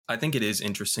I think it is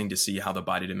interesting to see how the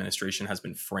Biden administration has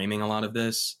been framing a lot of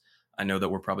this. I know that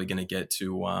we're probably going to get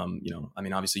to,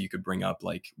 obviously you could bring up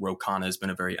like Ro Khanna has been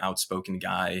a very outspoken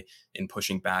guy in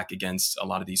pushing back against a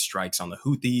lot of these strikes on the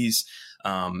Houthis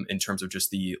in terms of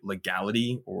just the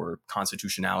legality or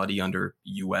constitutionality under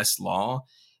U.S. law.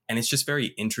 And it's just very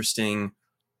interesting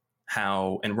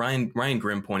how, and Ryan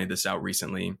Grimm pointed this out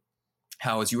recently,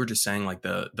 how, as you were just saying, like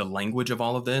the language of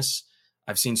all of this,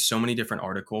 I've seen so many different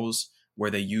articles where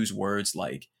they use words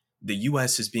like the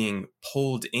U.S. is being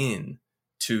pulled in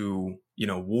to,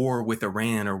 war with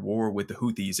Iran or war with the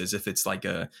Houthis, as if it's like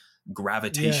a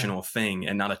gravitational thing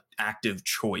and not an active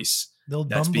choice. The old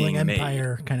that's bumbling being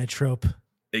empire made. kind of trope.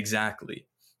 Exactly.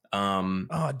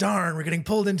 Oh, darn, we're getting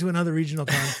pulled into another regional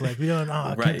conflict. We don't,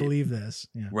 I can't believe this.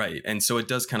 Yeah. Right. And so it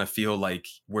does kind of feel like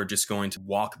we're just going to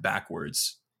walk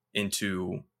backwards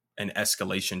into an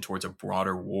escalation towards a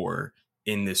broader war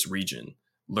in this region,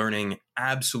 learning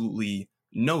absolutely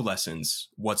no lessons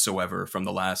whatsoever from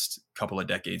the last couple of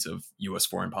decades of U.S.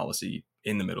 foreign policy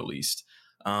in the Middle East.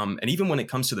 And even when it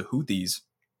comes to the Houthis,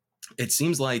 it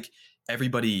seems like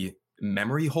everybody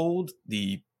memory hold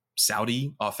the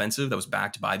Saudi offensive that was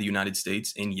backed by the United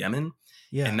States in Yemen.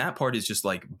 Yeah. And that part is just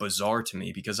like bizarre to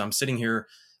me because I'm sitting here.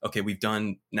 Okay, we've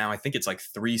done now, I think it's like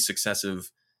 3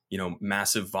 successive,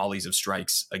 massive volleys of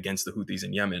strikes against the Houthis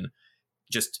in Yemen,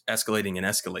 just escalating and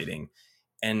escalating.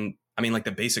 And I mean, like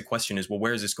the basic question is, well,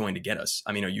 where is this going to get us?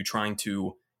 I mean, are you trying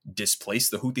to displace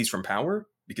the Houthis from power?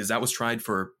 Because that was tried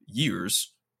for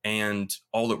years. And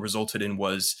all it resulted in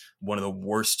was one of the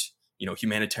worst,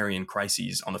 humanitarian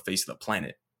crises on the face of the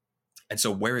planet. And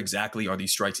so where exactly are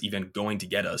these strikes even going to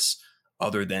get us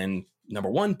other than, number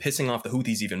one, pissing off the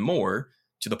Houthis even more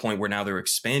to the point where now they're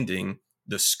expanding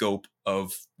the scope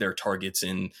of their targets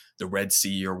in the Red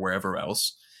Sea or wherever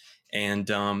else. And,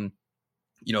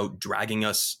 dragging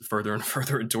us further and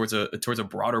further towards a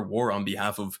broader war on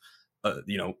behalf of,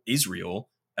 Israel,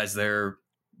 as they're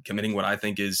committing what I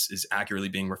think is accurately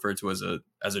being referred to as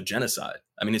a genocide.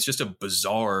 I mean, it's just a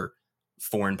bizarre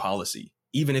foreign policy.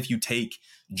 Even if you take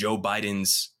Joe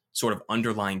Biden's sort of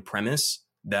underlying premise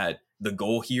that the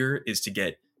goal here is to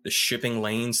get the shipping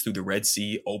lanes through the Red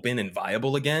Sea open and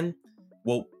viable again,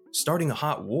 well, starting a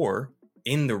hot war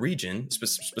in the region,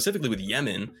 specifically with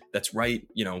Yemen, that's right,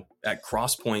 at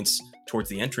cross points towards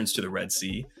the entrance to the Red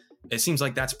Sea, it seems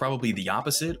like that's probably the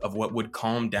opposite of what would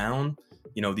calm down,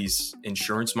 these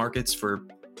insurance markets for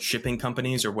shipping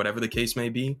companies or whatever the case may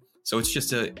be. So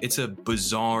it's a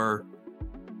bizarre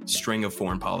string of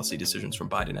foreign policy decisions from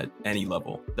Biden at any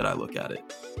level that I look at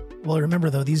it. Well, remember,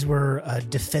 though, these were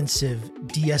defensive,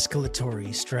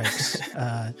 de-escalatory strikes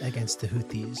against the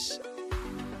Houthis.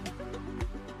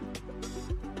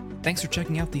 Thanks for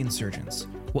checking out The Insurgents.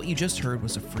 What you just heard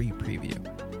was a free preview.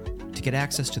 To get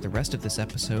access to the rest of this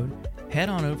episode, head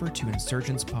on over to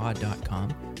insurgentspod.com,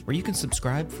 where you can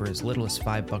subscribe for as little as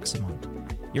 $5 a month.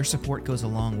 Your support goes a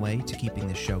long way to keeping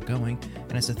this show going,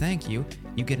 and as a thank you,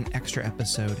 you get an extra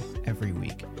episode every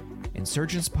week.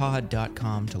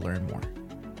 Insurgentspod.com to learn more.